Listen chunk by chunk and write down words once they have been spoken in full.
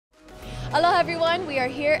Aloha everyone, we are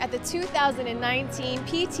here at the 2019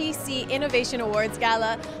 PTC Innovation Awards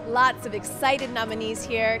Gala. Lots of excited nominees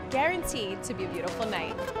here, guaranteed to be a beautiful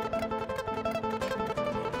night.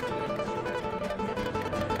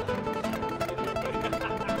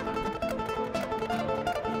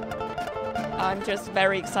 I'm just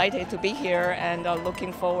very excited to be here and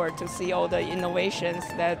looking forward to see all the innovations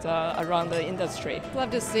that around the industry. Love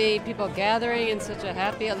to see people gathering in such a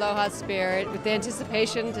happy aloha spirit with the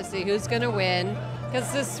anticipation to see who's going to win.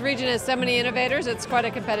 Because this region has so many innovators, it's quite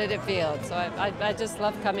a competitive field. So I just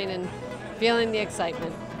love coming and feeling the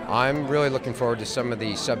excitement. I'm really looking forward to some of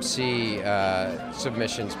the subsea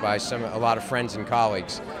submissions by a lot of friends and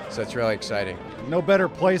colleagues. So it's really exciting. No better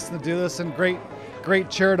place to do this, and great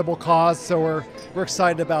charitable cause, so we're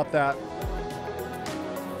excited about that.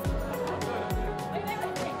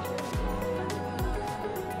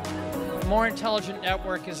 A more intelligent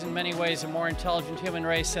network is in many ways a more intelligent human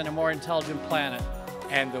race and a more intelligent planet.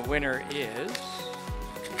 And the winner is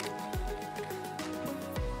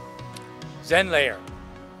Zenlayer.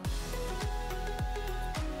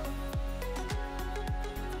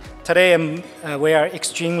 Today we are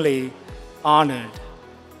extremely honored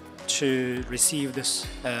to receive this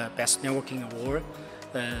Best Networking Award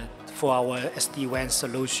for our SD-WAN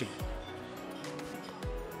solution.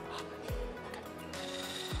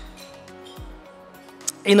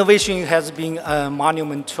 Innovation has been a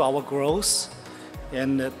monument to our growth,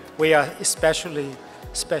 and we are especially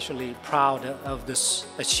proud of this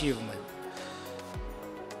achievement.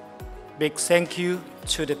 Big thank you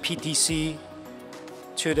to the PTC,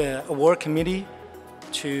 to the award committee,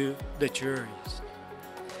 to the juries.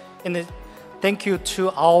 And thank you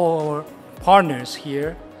to our partners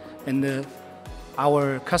here and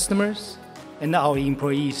our customers and our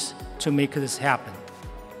employees to make this happen.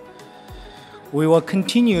 We will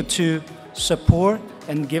continue to support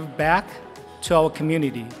and give back to our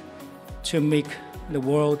community to make the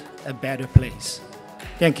world a better place.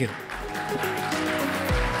 Thank you.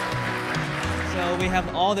 So we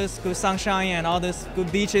have all this good sunshine and all this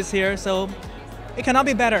good beaches here, so it cannot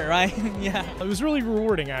be better, right? Yeah. It was really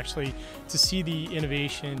rewarding, actually, to see the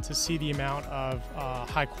innovation, to see the amount of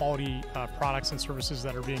high-quality products and services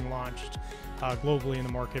that are being launched globally in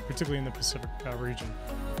the market, particularly in the Pacific region.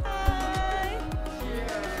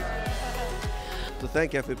 To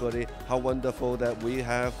thank everybody, how wonderful that we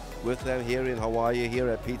have with them here in Hawaii, here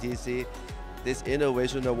at PTC. This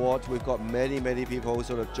Innovation Award, we've got many people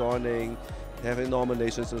sort of joining, having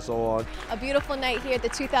nominations and so on. A beautiful night here at the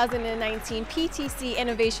 2019 PTC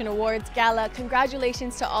Innovation Awards Gala.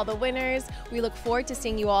 Congratulations to all the winners. We look forward to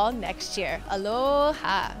seeing you all next year.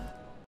 Aloha!